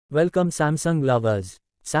Welcome Samsung lovers.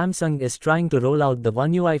 Samsung is trying to roll out the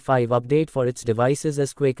One UI 5 update for its devices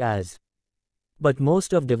as quick as. But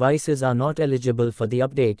most of devices are not eligible for the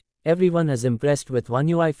update. Everyone is impressed with One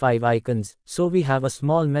UI 5 icons, so we have a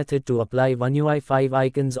small method to apply One UI 5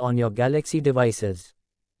 icons on your Galaxy devices.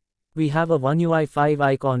 We have a One UI 5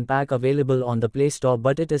 icon pack available on the Play Store,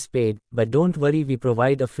 but it is paid, but don't worry, we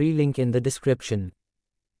provide a free link in the description.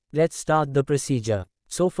 Let's start the procedure.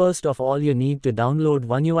 So first of all, you need to download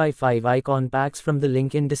One UI 5 icon packs from the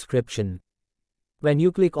link in description. When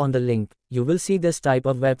you click on the link, you will see this type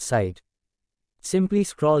of website. Simply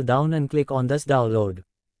scroll down and click on this download.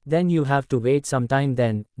 Then you have to wait some time,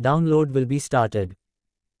 then download will be started.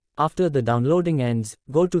 After the downloading ends,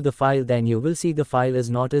 go to the file, then you will see the file is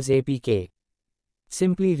not as APK.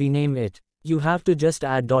 Simply rename it. You have to just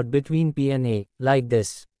add dot between P and A, like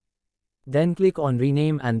this. Then click on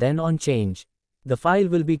rename and then on change. The file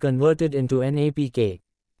will be converted into an APK.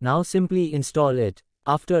 Now simply install it.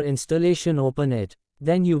 After installation, open it.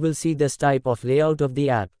 Then you will see this type of layout of the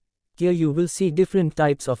app. Here you will see different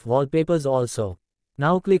types of wallpapers also.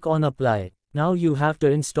 Now click on apply. Now you have to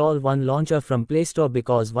install one launcher from Play Store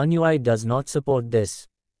because One UI does not support this.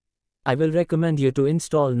 I will recommend you to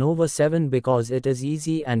install Nova 7 because it is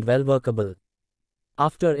easy and well workable.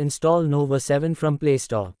 After install Nova 7 from Play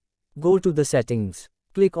Store, go to the settings.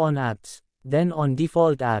 Click on apps. Then on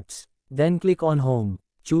default apps, then click on home,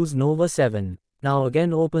 choose Nova 7. Now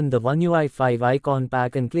again open the One UI 5 icon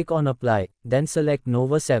pack and click on apply, then select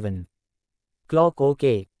Nova 7. Click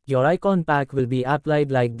OK. Your icon pack will be applied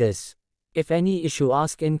like this. If any issue,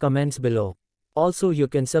 ask in comments below. Also you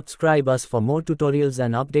can subscribe us for more tutorials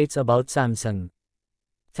and updates about Samsung.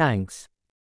 Thanks.